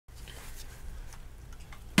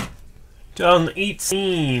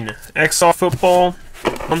2018 XL Football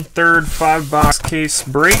 1/3 5-box case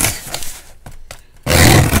break.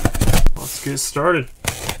 Let's get started.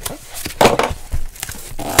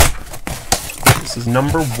 This is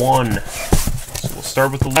number 1. So we'll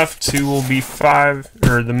start with the left. 2 will be 5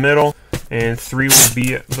 or the middle, and 3 will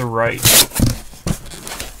be at the right.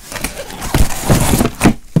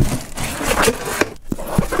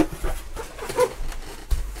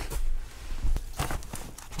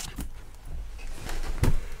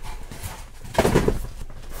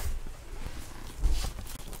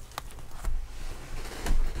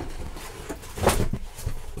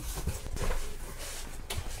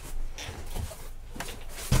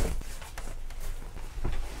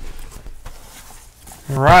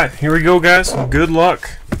 Alright, here we go, guys. Good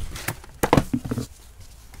luck.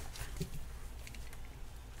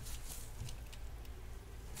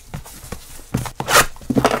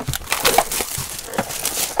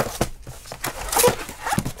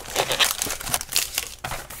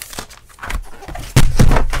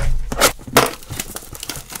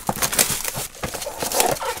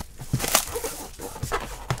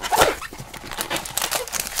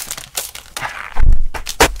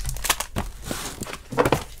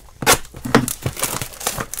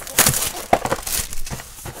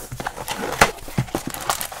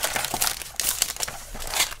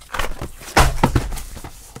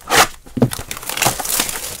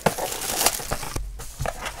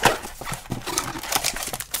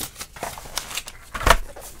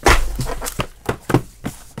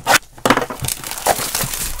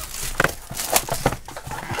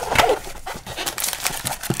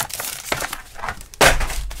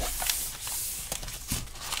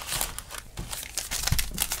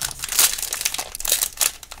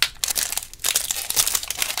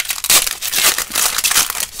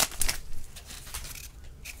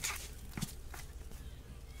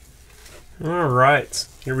 Alright,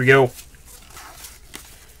 here we go.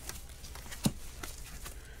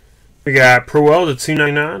 We got Proel to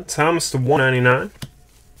 299, Thomas to 199.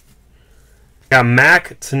 Got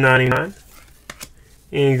Mac to 99.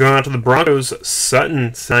 And going out to the Broncos,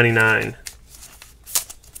 Sutton to 99.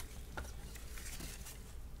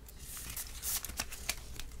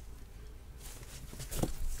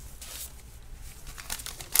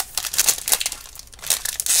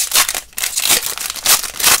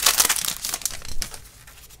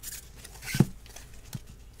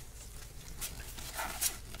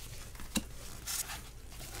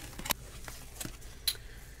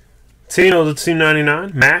 Tino to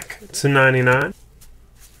 299, Mac to 99.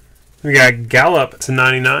 We got Gallup to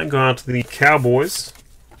 99 going out to the Cowboys.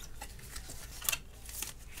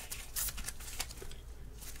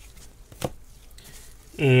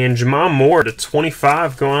 And Jamon Moore to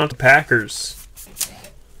 25 going out to Packers.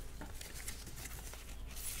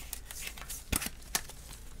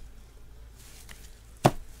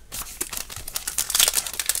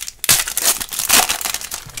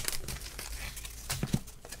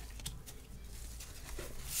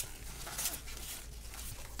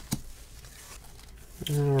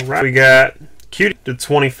 Alright, we got Cutie to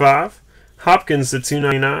 25, Hopkins to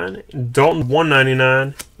 299, Dalton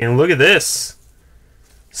 199, and look at this.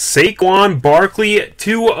 Saquon Barkley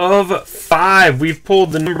 2 of 5. We've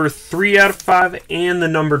pulled the number 3 out of 5 and the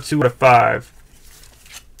number 2 out of 5.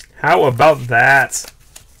 How about that?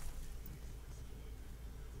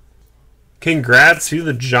 Congrats to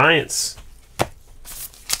the Giants.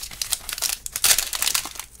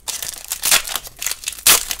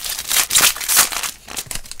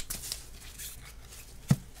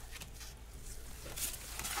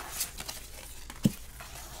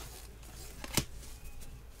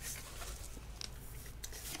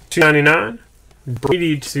 $2.99,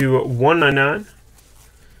 Brady to 199.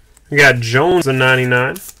 We got Jones to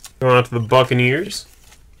 99 going out to the Buccaneers.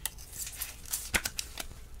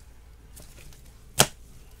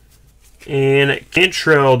 And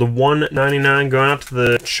Cantrell to 199 going out to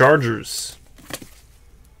the Chargers.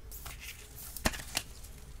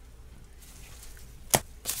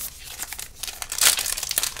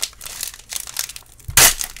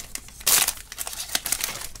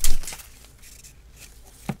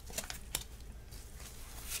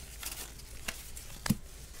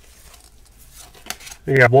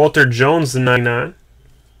 We got Walter Jones to 99,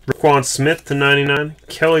 Raquan Smith to 99,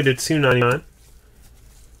 Kelly to 299,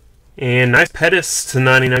 and nice Pettis to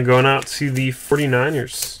 99 going out to the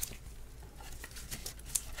 49ers.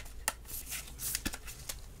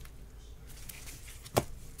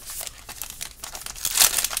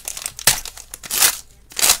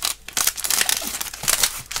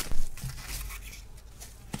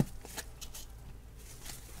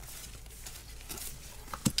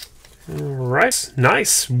 Alright,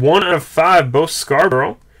 nice. 1 out of 5, both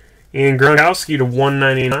Scarborough. And Gronkowski to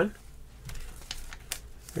 199.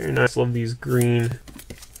 Very nice. Love these green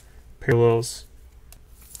parallels.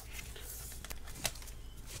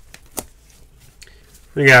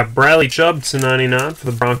 We got Bradley Chubb to 99 for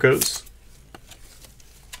the Broncos.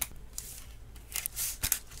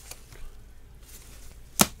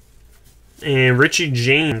 And Richie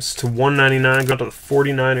James to 199 going to the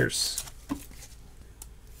 49ers.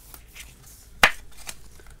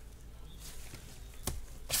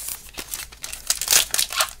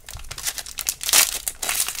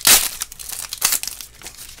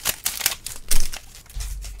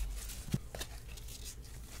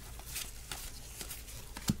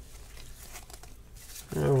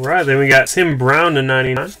 Alright, then we got Tim Brown to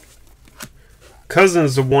 99.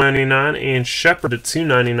 Cousins to 199 and Shepard to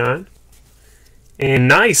 299. And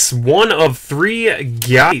nice, 1 of 3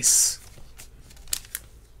 Geis.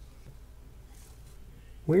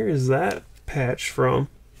 Where is that patch from?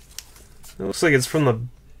 It looks like it's from the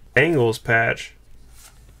Bengals patch.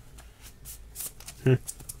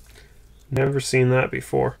 Never seen that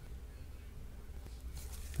before.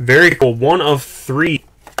 Very cool. 1 of 3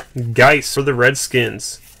 Geis for the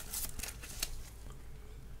Redskins.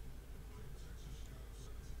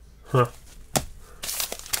 Huh.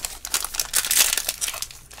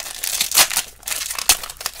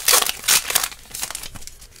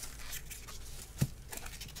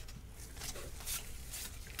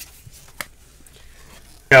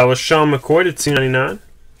 Got LaShawn McCoy to 299.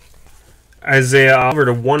 Isaiah Oliver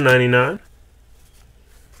to 199.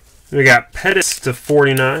 We got Pettis to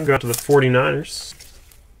 49, going to the 49ers.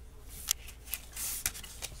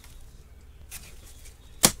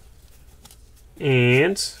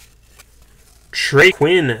 And Trey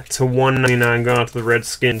Quinn to 199, going to the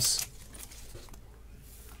Redskins.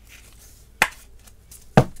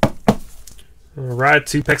 Alright,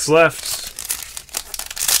 2 packs left.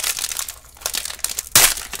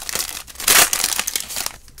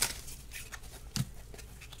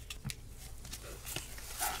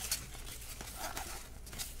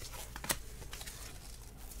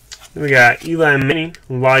 We got Eli Manning,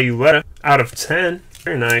 Lauletta out of 10.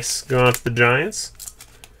 Very nice. Going on to the Giants.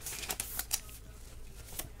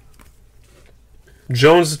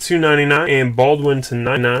 Jones to 299 and Baldwin to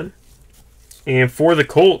 99. And for the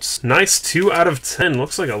Colts, nice 2 out of 10.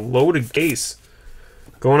 Looks like a loaded case.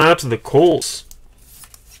 Going out to the Colts.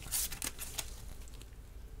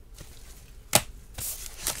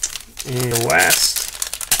 And the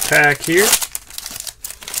last pack here.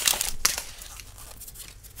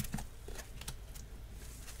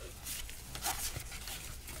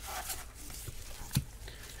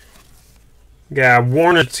 Got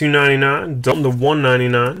Warner to 299, Dalton to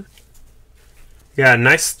 199. Got a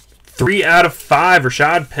nice 3 out of 5.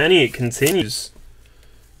 Rashad Penny, it continues.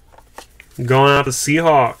 Going out to the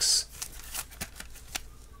Seahawks.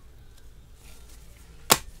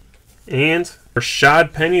 And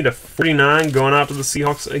Rashad Penny to 49, going out to the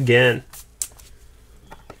Seahawks again.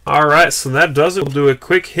 Alright, so that does it. We'll do a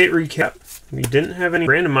quick hit recap. We didn't have any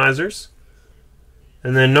randomizers.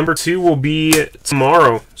 And then number 2 will be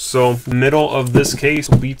tomorrow. So the middle of this case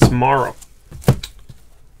will be tomorrow.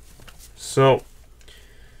 So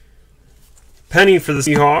Penny for the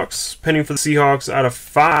Seahawks. Penny for the Seahawks out of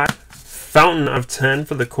 5. Fountain out of 10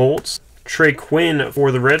 for the Colts. Trey Quinn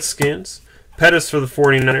for the Redskins. Pettis for the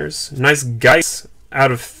 49ers. Nice Geis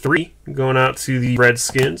out of 3 going out to the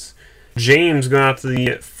Redskins. James going out to the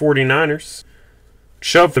 49ers.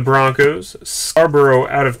 Chubb the Broncos. Scarborough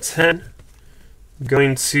out of 10.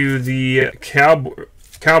 Going to the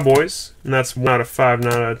Cowboys, and that's 1 out of 5,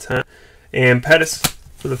 not out of 10. And Pettis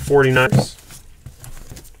for the 49ers.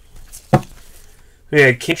 We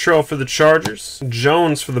had Cantrell for the Chargers.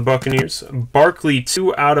 Jones for the Buccaneers. Barkley,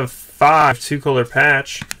 2 out of 5, 2-color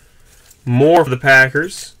patch. Moore for the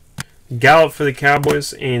Packers. Gallup for the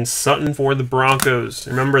Cowboys. And Sutton for the Broncos.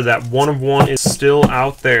 Remember that 1 of 1 is still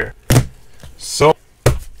out there. So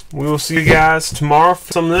we will see you guys tomorrow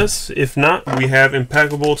for some of this. If not, we have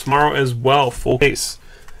Impeccable tomorrow as well, full case.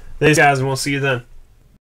 Thanks, guys, and we'll see you then.